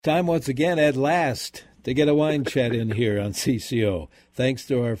Time once again, at last, to get a wine chat in here on CCO. Thanks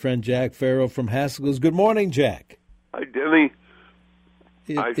to our friend Jack Farrell from Haskell's. Good morning, Jack. Hi, Denny.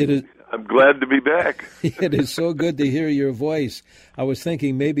 I'm glad to be back. It is so good to hear your voice. I was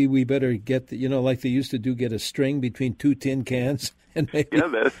thinking maybe we better get, like they used to do, get a string between two tin cans. And maybe... Yeah,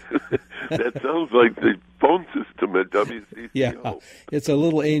 that sounds like the phone system at WCCO. Yeah, it's a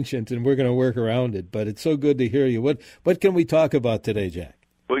little ancient, and we're going to work around it. But it's so good to hear you. What can we talk about today, Jack?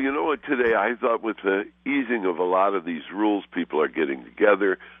 Well, you know what, today I thought with the easing of a lot of these rules, people are getting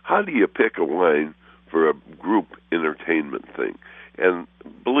together. How do you pick a wine for a group entertainment thing? And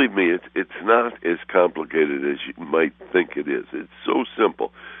believe me, it's not as complicated as you might think it is. It's so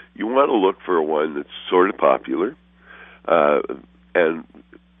simple. You want to look for a wine that's sort of popular, and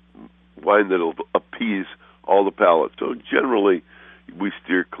wine that'll appease all the palates. So generally, we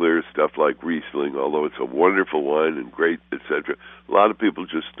steer clear of stuff like Riesling, although it's a wonderful wine and great, etc. A lot of people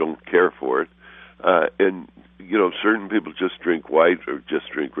just don't care for it. And, certain people just drink white or just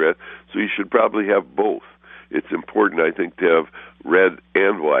drink red. So you should probably have both. It's important, I think, to have red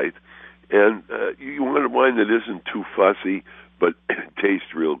and white. And you want a wine that isn't too fussy, but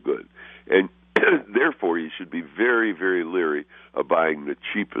tastes real good. And therefore, you should be very, very leery of buying the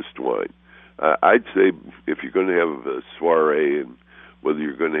cheapest wine. I'd say if you're going to have a soiree, and whether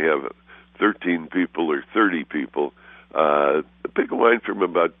you're going to have 13 people or 30 people, pick a wine from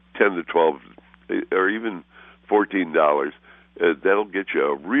about $10 to $12 or even $14. That'll get you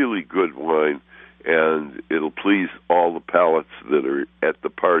a really good wine, and it'll please all the palates that are at the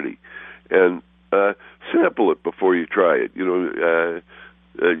party. And sample it before you try it.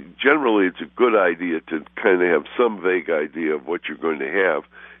 Generally, it's a good idea to kind of have some vague idea of what you're going to have,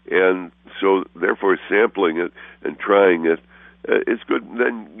 and so therefore sampling it and trying it is good.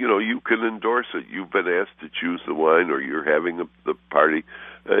 Then you can endorse it. You've been asked to choose the wine, or you're having the party.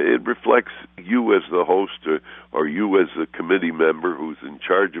 It reflects you as the host, or you as the committee member who's in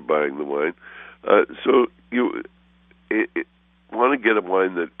charge of buying the wine. So you want to get a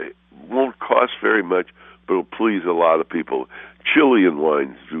wine that won't cost very much, but will please a lot of people. Chilean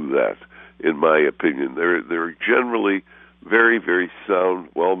wines do that, in my opinion. They're generally very, very sound,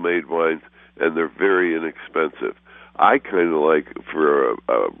 well-made wines, and they're very inexpensive. I kind of like, for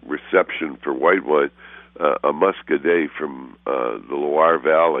a reception for white wine, a Muscadet from the Loire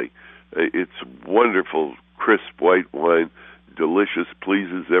Valley. It's wonderful, crisp white wine, delicious,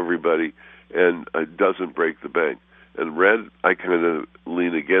 pleases everybody, and doesn't break the bank. And red, I kind of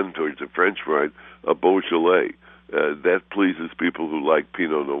lean again towards a French wine, a Beaujolais. That pleases people who like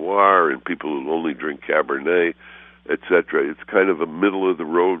Pinot Noir and people who only drink Cabernet, etc. It's kind of a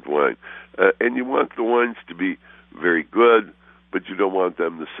middle-of-the-road wine. And you want the wines to be very good, but you don't want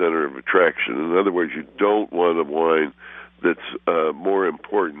them the center of attraction. In other words, you don't want a wine that's more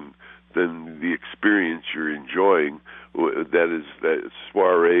important than the experience you're enjoying, that is that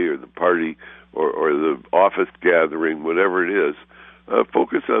soiree or the party or the office gathering, whatever it is.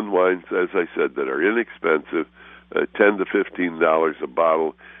 Focus on wines, as I said, that are inexpensive. $10 to $15 a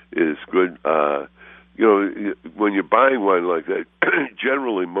bottle is good. When you're buying wine like that,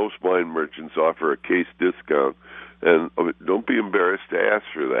 generally most wine merchants offer a case discount, and don't be embarrassed to ask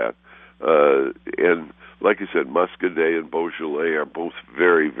for that. And like I said, Muscadet and Beaujolais are both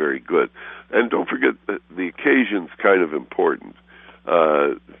very, very good. And don't forget that the occasion's kind of important.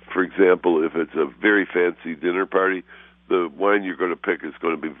 For example, if it's a very fancy dinner party, the wine you're going to pick is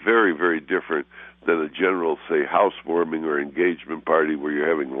going to be very, very different than a general, say, housewarming or engagement party where you're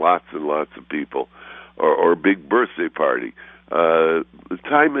having lots and lots of people, or a big birthday party. The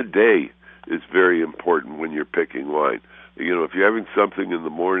time of day is very important when you're picking wine. If you're having something in the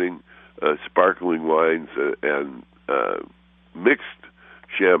morning, sparkling wines and mixed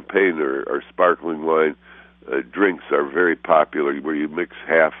champagne or sparkling wine drinks are very popular, where you mix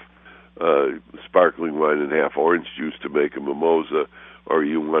half sparkling wine and half orange juice to make a mimosa, or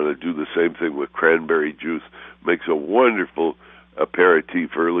you want to do the same thing with cranberry juice. Makes a wonderful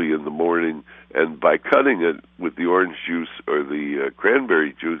aperitif early in the morning, and by cutting it with the orange juice or the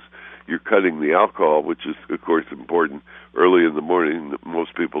cranberry juice, you're cutting the alcohol, which is, of course, important early in the morning.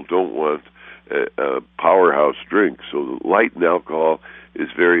 Most people don't want a powerhouse drink, so light in alcohol is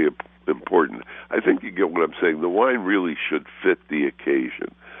very important. I think you get what I'm saying. The wine really should fit the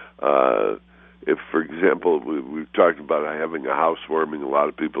occasion. If, for example, we've talked about having a housewarming, a lot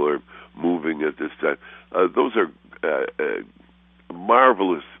of people are moving at this time. Those are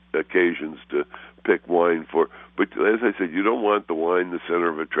marvelous occasions to pick wine for. But as I said, you don't want the wine the center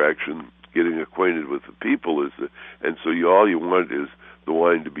of attraction. Getting acquainted with the people and so all you want is the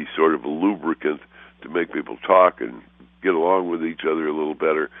wine to be sort of a lubricant to make people talk and get along with each other a little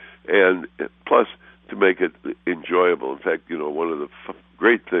better, and plus to make it enjoyable. In fact, one of the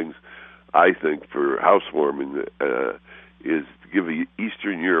great things I think for housewarming is to give an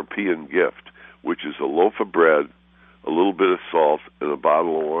Eastern European gift, which is a loaf of bread, a little bit of salt, and a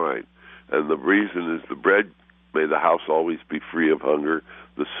bottle of wine. And the reason is the bread may the house always be free of hunger.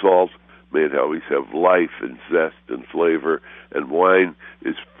 The salt may it always have life and zest and flavor. And wine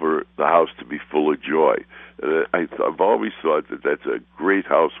is for the house to be full of joy. And I've always thought that that's a great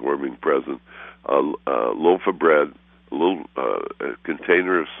housewarming present. A loaf of bread, a little a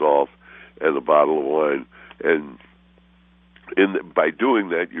container of salt, and a bottle of wine. And by doing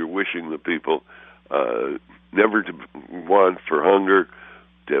that, you're wishing the people never to want for hunger,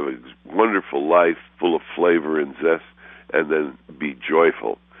 to have a wonderful life full of flavor and zest, and then be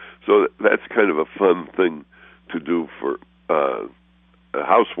joyful. So that's kind of a fun thing to do for a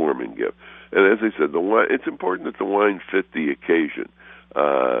housewarming gift. And as I said, the wine, it's important that the wine fit the occasion.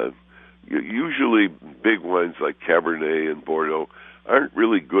 Usually big wines like Cabernet and Bordeaux aren't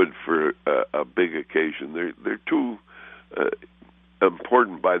really good for a big occasion. They're too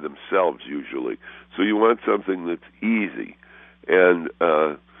important by themselves usually. So you want something that's easy. And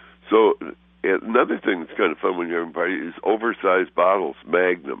so another thing that's kind of fun when you're having a party is oversized bottles,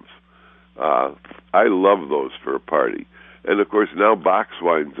 magnums. I love those for a party. And, of course, now box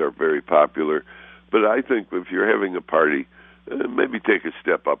wines are very popular. But I think if you're having a party, maybe take a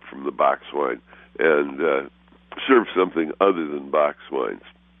step up from the box wine and serve something other than box wines.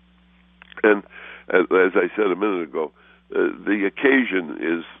 And as I said a minute ago, the occasion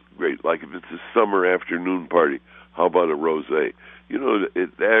is great. Like if it's a summer afternoon party, how about a rosé?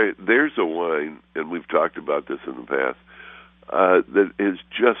 There's a wine, and we've talked about this in the past, that is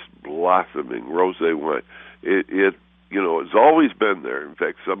just blossoming, rosé wine. It's always been there. In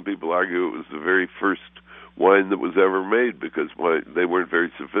fact, some people argue it was the very first wine that was ever made because they weren't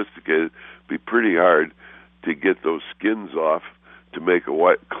very sophisticated. It'd be pretty hard to get those skins off to make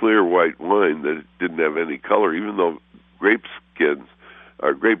a clear white wine that didn't have any color, even though grape skins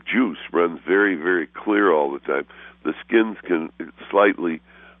or grape juice runs very, very clear all the time. The skins can slightly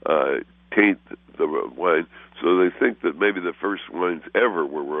taint the wine, so they think that maybe the first wines ever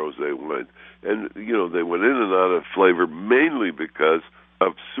were rosé wines. And, they went in and out of flavor mainly because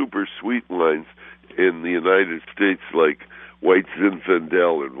of super sweet wines in the United States like White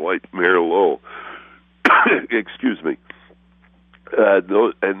Zinfandel and White Merlot. Excuse me.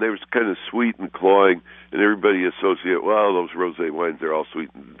 And they were kind of sweet and cloying, and everybody associate, those rosé wines, they're all sweet.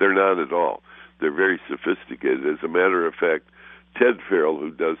 They're not at all. They're very sophisticated. As a matter of fact, Ted Farrell,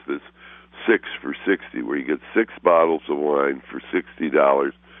 who does this 6 for $60, where you get 6 bottles of wine for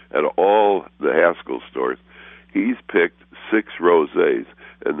 $60 at all the Haskell stores, he's picked 6 rosés,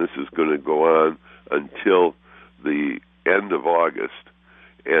 and this is going to go on until the end of August.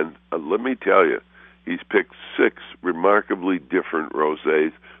 And let me tell you, he's picked 6 remarkably different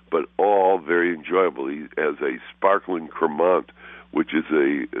rosés, but all very enjoyable. He has a sparkling Cremant, which is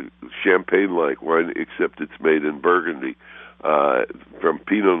a champagne-like wine, except it's made in Burgundy, from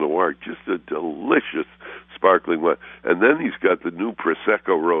Pinot Noir, just a delicious sparkling wine. And then he's got the new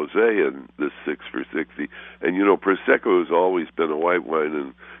Prosecco Rosé in this 6 for $60. And, Prosecco has always been a white wine,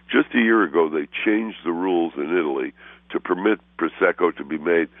 and just a year ago they changed the rules in Italy to permit Prosecco to be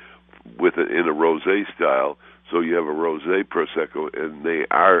made in a rosé style. So you have a rosé Prosecco, and they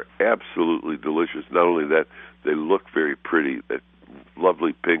are absolutely delicious. Not only that, they look very pretty. That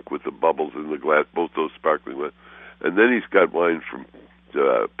lovely pink with the bubbles in the glass, both those sparkling wines. And then he's got wine from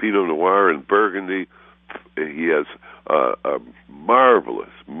Pinot Noir and Burgundy. He has a marvelous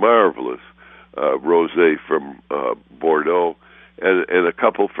rosé from Bordeaux, and a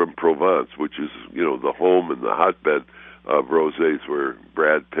couple from Provence, which is the home and the hotbed of rosés, where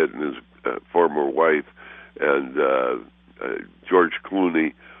Brad Pitt and his former wife and George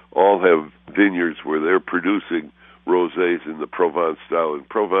Clooney all have vineyards where they're producing rosés in the Provence style. In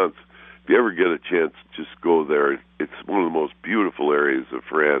Provence, if you ever get a chance, just go there. It's one of the most beautiful areas of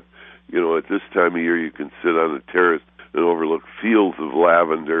France. At this time of year, you can sit on a terrace and overlook fields of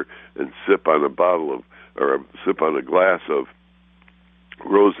lavender and sip on a glass of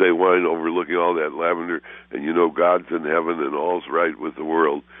rosé wine overlooking all that lavender, and God's in heaven and all's right with the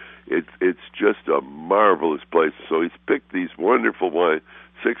world. It's just a marvelous place. So he's picked these wonderful wines,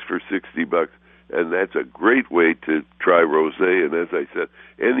 6 for $60, and that's a great way to try rosé. And as I said,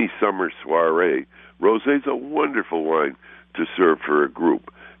 any summer soiree, rosé's a wonderful wine to serve for a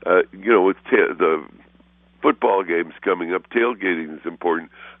group. With the football games coming up, tailgating is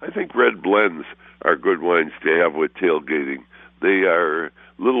important. I think red blends are good wines to have with tailgating. They are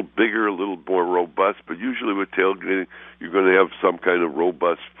little bigger, a little more robust, but usually with tailgating, you're going to have some kind of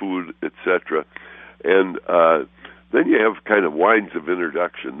robust food, etc. And then you have kind of wines of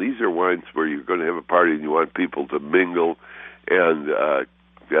introduction. These are wines where you're going to have a party and you want people to mingle and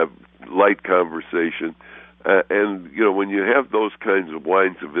have light conversation. And, when you have those kinds of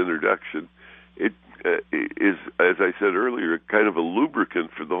wines of introduction, it is, as I said earlier, kind of a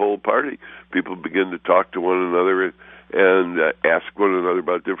lubricant for the whole party. People begin to talk to one another and ask one another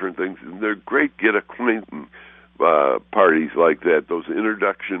about different things. And they're great get-acquainted parties like that, those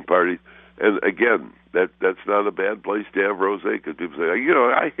introduction parties. And again, that's not a bad place to have rosé, because people say,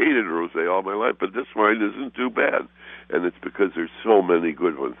 I hated rosé all my life, but this wine isn't too bad. And it's because there's so many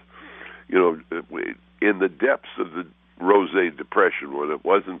good ones. In the depths of the rosé depression, when it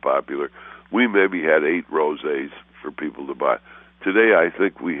wasn't popular, we maybe had 8 rosés for people to buy. Today, I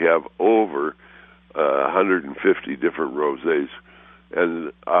think we have over 150 different rosés,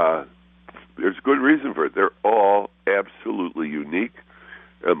 and there's good reason for it. They're all absolutely unique,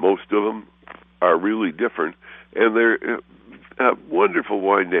 and most of them are really different, and they're a wonderful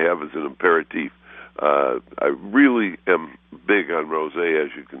wine to have as an aperitif. I really am big on rosé,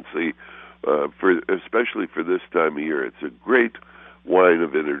 as you can see, especially for this time of year. It's a great wine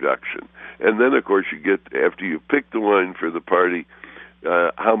of introduction. And then, of course, you get, after you pick the wine for the party,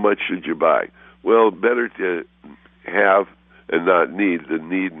 how much should you buy? Well, better to have and not need than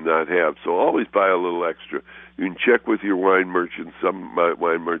need and not have. So always buy a little extra. You can check with your wine merchant. Some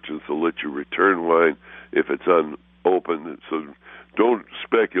wine merchants will let you return wine if it's unopened. So don't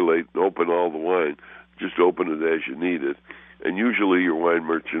speculate and open all the wine. Just open it as you need it. And usually your wine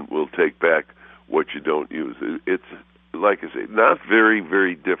merchant will take back what you don't use. It's, like I say, not very,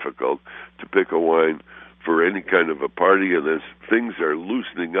 very difficult to pick a wine for any kind of a party. And as things are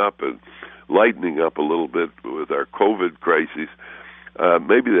loosening up and lightening up a little bit with our COVID crisis,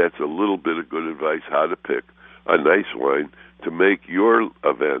 maybe that's a little bit of good advice how to pick a nice wine to make your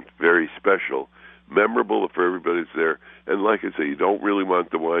event very special, memorable if everybody's there. And like I say, you don't really want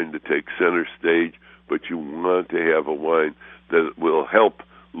the wine to take center stage, but you want to have a wine that will help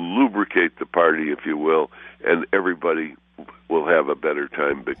lubricate the party, if you will, and everybody will have a better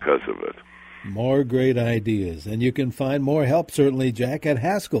time because of it. More great ideas. And you can find more help, certainly, Jack, at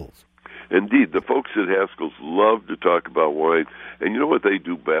Haskell's. Indeed, the folks at Haskell's love to talk about wine, and you know what they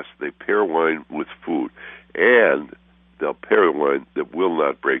do best? They pair wine with food, and they'll pair wine that will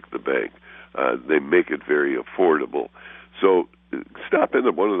not break the bank. They make it very affordable. So stop in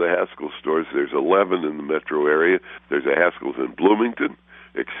at one of the Haskell's stores. There's 11 in the metro area. There's a Haskell's in Bloomington,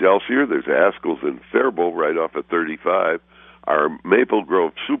 Excelsior. There's a Haskell's in Faribault right off of 35. Our Maple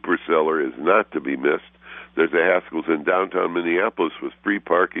Grove Super Cellar is not to be missed. There's a Haskell's in downtown Minneapolis with free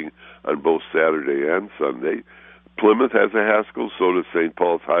parking on both Saturday and Sunday. Plymouth has a Haskell's, so does St.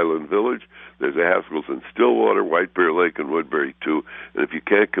 Paul's Highland Village. There's a Haskell's in Stillwater, White Bear Lake, and Woodbury, too. And if you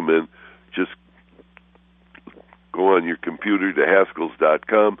can't come in, just go on your computer to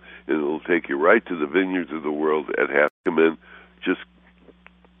Haskells.com, and it'll take you right to the Vineyards of the World at Haskell's. Just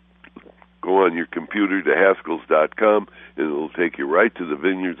go on your computer to Haskells.com, and it'll take you right to the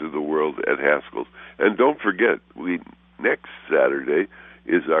Vineyards of the World at Haskell's. And don't forget, next Saturday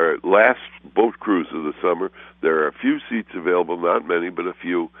is our last boat cruise of the summer. There are a few seats available, not many, but a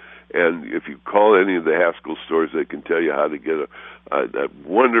few. And if you call any of the Haskell stores, they can tell you how to get a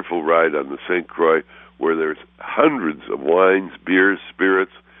wonderful ride on the St. Croix, where there's hundreds of wines, beers,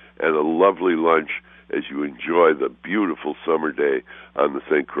 spirits, and a lovely lunch as you enjoy the beautiful summer day on the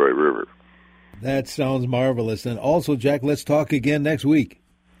St. Croix River. That sounds marvelous. And also, Jack, let's talk again next week.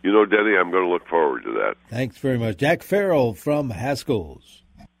 You know, Denny, I'm going to look forward to that. Thanks very much. Jack Farrell from Haskell's.